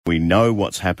We know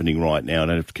what's happening right now. I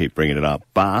don't have to keep bringing it up.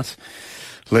 But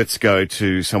let's go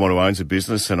to someone who owns a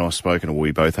business, and I've spoken, or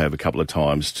we both have a couple of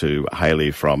times, to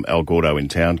Hayley from El Gordo in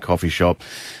town, coffee shop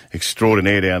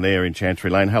extraordinaire down there in Chancery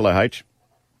Lane. Hello, H.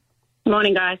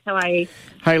 Morning, guys. How are you?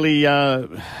 Hayley,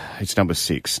 it's number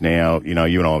 6 now. You know,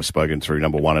 you and I have spoken through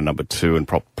number 1 and number 2 and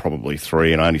probably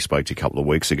 3, and I only spoke to you a couple of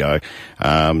weeks ago.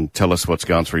 Tell us what's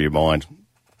going through your mind.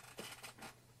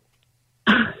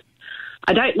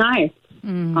 I don't know,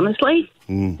 honestly.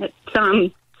 It's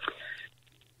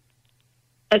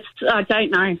I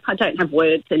don't know. I don't have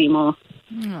words anymore.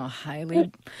 Oh,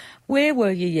 Hayley, where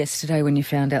were you yesterday when you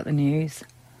found out the news?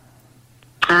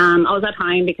 I was at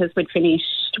home because we'd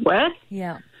finished work.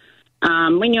 Yeah.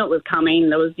 We knew it was coming.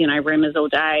 There was, rumours all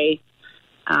day.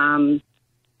 You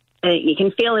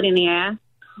can feel it in the air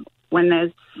when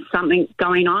there's something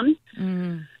going on.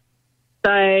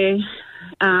 So,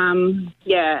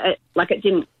 it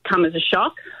didn't come as a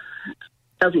shock. It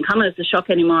doesn't come as a shock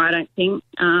anymore, I don't think.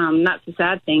 That's a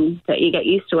sad thing, that you get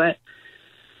used to it.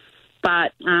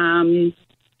 But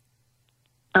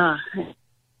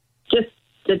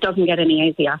it doesn't get any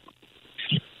easier.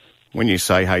 When you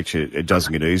say, H, it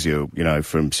doesn't get easier,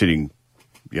 from sitting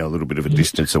a little bit of a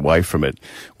distance away from it.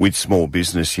 With small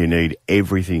business, you need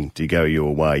everything to go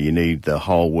your way. You need the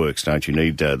whole works, don't you? You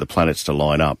need the planets to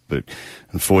line up. But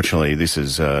unfortunately, this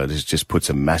just puts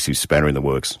a massive spanner in the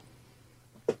works.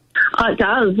 Oh, it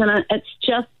does, and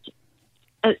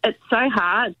it's so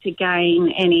hard to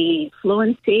gain any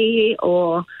fluency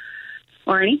or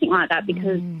anything like that,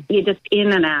 because you're just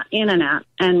in and out,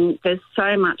 and there's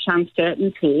so much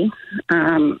uncertainty,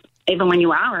 even when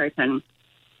you are open,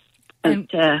 as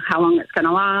to how long it's going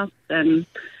to last. And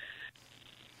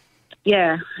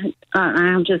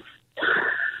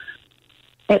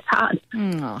it's hard.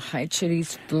 Oh, H, it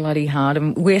is bloody hard.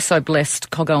 And we're so blessed,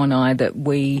 Coggo and I, that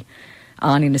we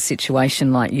aren't in a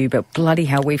situation like you, but bloody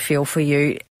hell, we feel for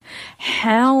you.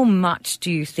 How much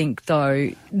do you think, though,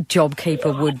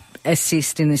 JobKeeper would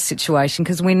assist in this situation?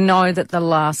 Because we know that the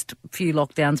last few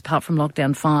lockdowns, apart from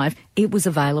lockdown 5, it was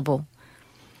available.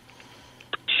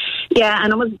 Yeah,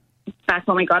 and it was, back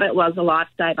when we got it, was a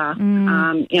lifesaver.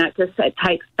 It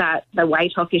takes the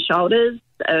weight off your shoulders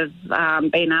of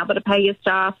being able to pay your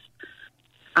staff.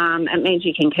 It means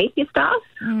you can keep your staff,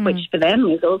 which for them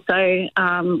is also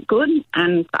good,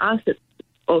 and for us it's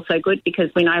also good because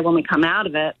we know when we come out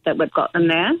of it that we've got them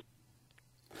there.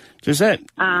 Does that...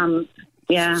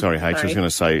 Yeah. Sorry, H, I was going to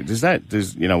say, does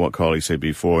what Kylie said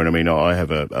before, and I mean, I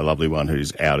have a lovely one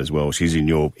who's out as well. She's in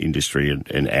your industry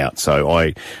and out. So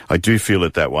I do feel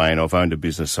it that way, and I've owned a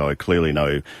business, so I clearly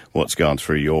know what's going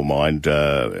through your mind.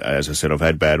 As I said, I've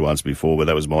had bad ones before, but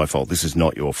that was my fault. This is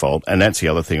not your fault. And that's the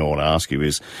other thing I want to ask you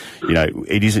is,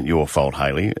 it isn't your fault,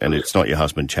 Hayley, and it's not your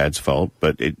husband Chad's fault,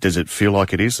 but does it feel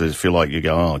like it is? Does it feel like you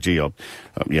go, oh, gee,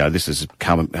 this is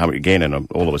coming again, and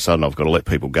all of a sudden I've got to let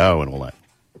people go and all that?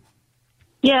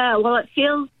 Yeah, well, it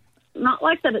feels not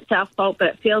like that it's our fault, but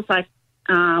it feels like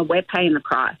we're paying the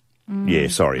price. Yeah,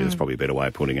 sorry, that's probably a better way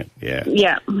of putting it.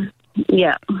 Yeah.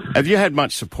 Yeah. Have you had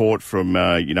much support from,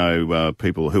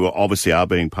 people who obviously are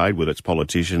being paid, whether it's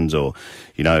politicians or,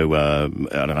 I don't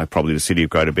know, probably the City of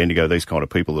Greater Bendigo, these kind of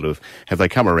people that have they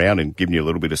come around and given you a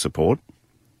little bit of support?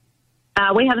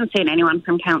 We haven't seen anyone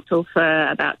from council for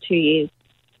about 2 years.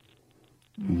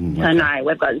 Okay. So, no,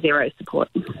 we've got zero support.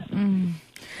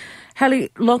 Hayley,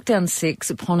 lockdown 6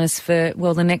 upon us for,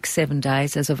 the next 7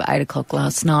 days as of 8 o'clock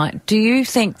last night. Do you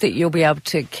think that you'll be able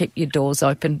to keep your doors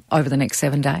open over the next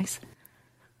 7 days?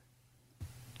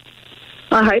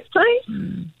 I hope so.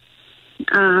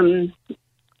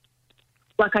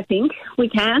 I think we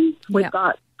can. We've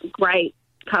got great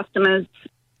customers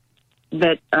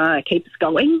that keep us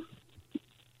going.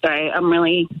 So I'm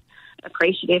really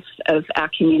appreciative of our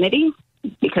community,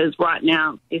 because right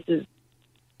now this is,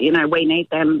 we need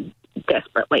them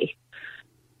desperately,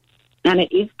 and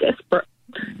it is desperate.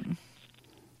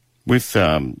 With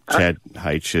Chad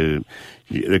H,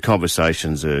 the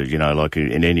conversations are, like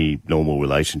in any normal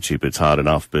relationship, it's hard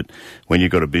enough, but when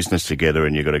you've got a business together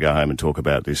and you've got to go home and talk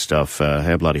about this stuff,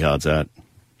 how bloody hard's that?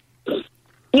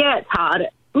 Yeah, it's hard.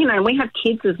 We have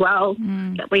kids as well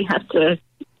that we have to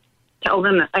tell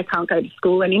them that they can't go to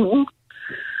school anymore.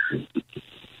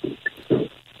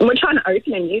 We're trying to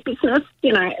open a new business,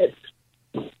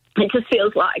 it just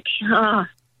feels like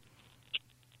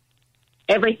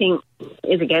everything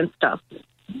is against us.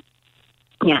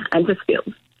 Yeah, it just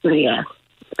feels,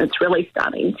 it's really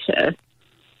starting to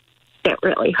get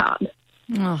really hard.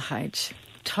 Oh, H,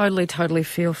 totally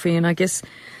feel for you. And I guess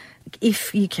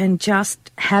if you can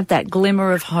just have that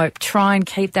glimmer of hope, try and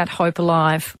keep that hope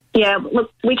alive. Yeah,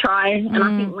 look, we try, and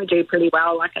I think we do pretty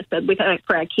well. Like I said,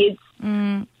 for our kids,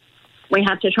 we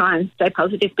have to try and stay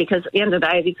positive, because at the end of the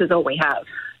day, this is all we have.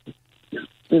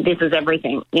 This is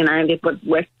everything. You know, we've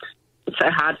worked so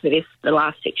hard for this the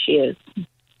last 6 years.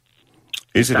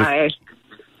 Is it?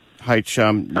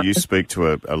 You speak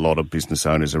to a lot of business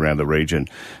owners around the region,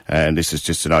 and this is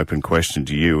just an open question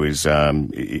to you. Is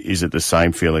it the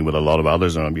same feeling with a lot of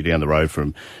others? And you're down the road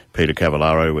from Peter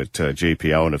Cavallaro at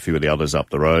GPO and a few of the others up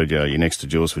the road. You're next to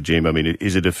Jules for Jim. I mean,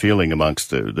 is it a feeling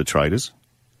amongst the traders?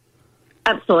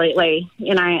 Absolutely.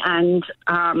 You know, and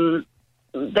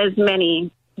there's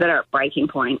many that are at breaking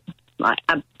point. Like,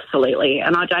 absolutely.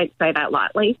 And I don't say that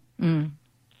lightly.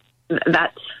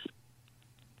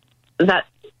 That's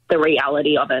the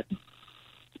reality of it.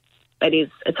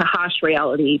 It's a harsh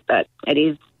reality, but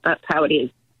that's how it is.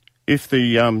 If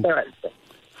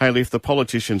Hayley, if the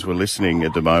politicians were listening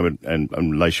at the moment,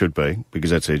 and they should be,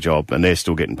 because that's their job, and they're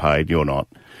still getting paid, you're not,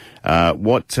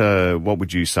 what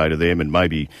would you say to them, and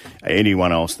maybe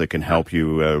anyone else that can help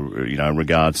you, in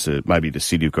regards to maybe the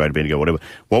city of Greater Bendigo, whatever?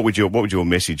 What would your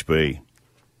message be?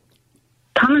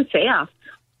 Come and see us.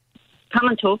 Come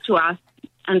and talk to us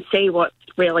and see what's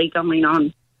really going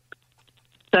on.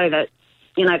 So that,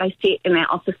 they sit in their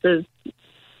offices,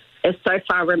 are so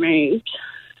far removed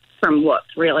from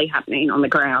what's really happening on the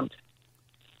ground.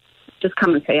 Just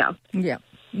come and see us. Yeah.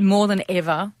 More than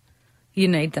ever, you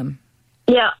need them.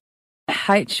 Yeah.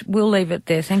 H, we'll leave it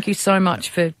there. Thank you so much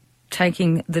for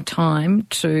taking the time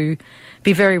to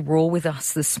be very raw with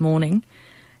us this morning.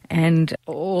 And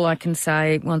all I can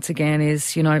say once again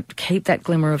is, keep that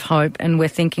glimmer of hope, and we're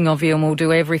thinking of you, and we'll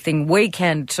do everything we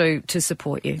can to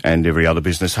support you. And every other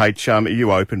business. H, are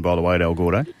you open, by the way, at El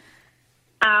Gordo?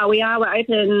 We are. We're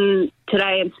open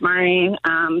today and tomorrow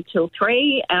till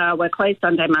 3. We're closed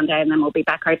Sunday, Monday, and then we'll be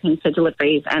back open for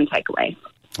deliveries and takeaway.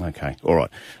 Okay, all right.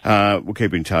 We'll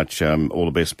keep in touch. All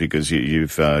the best, because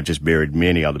you've just buried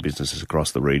many other businesses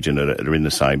across the region that are in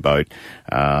the same boat.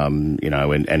 And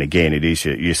again, it is,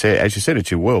 as you said,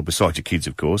 it's your world, besides your kids,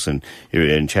 of course, and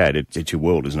Chad, it's your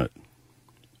world, isn't it?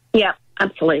 Yeah,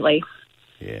 absolutely.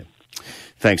 Yeah.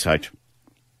 Thanks, H.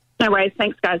 No worries.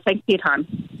 Thanks, guys. Thanks for your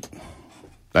time.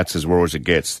 That's as raw as it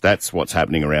gets. That's what's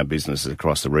happening around businesses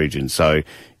across the region. So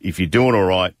if you're doing all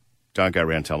right, don't go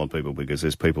around telling people, because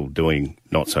there's people doing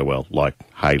not so well, like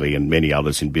Hayley and many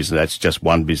others in business. That's just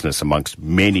one business amongst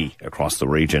many across the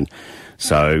region.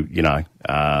 So,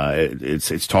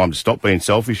 it's time to stop being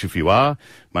selfish if you are.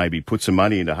 Maybe put some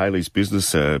money into Hayley's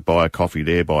business, buy a coffee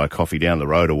there, buy a coffee down the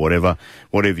road or whatever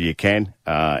you can,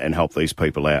 and help these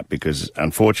people out, because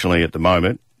unfortunately at the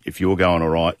moment, if you're going all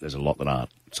right, there's a lot that aren't.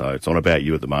 So it's not about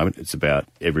you at the moment. It's about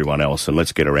everyone else. And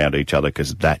let's get around each other,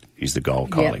 because that is the goal,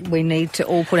 Kylie. Yeah, we need to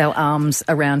all put our arms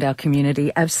around our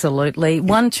community. Absolutely.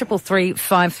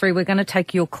 133353. We're going to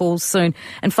take your calls soon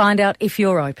and find out if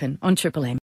you're open on Triple M.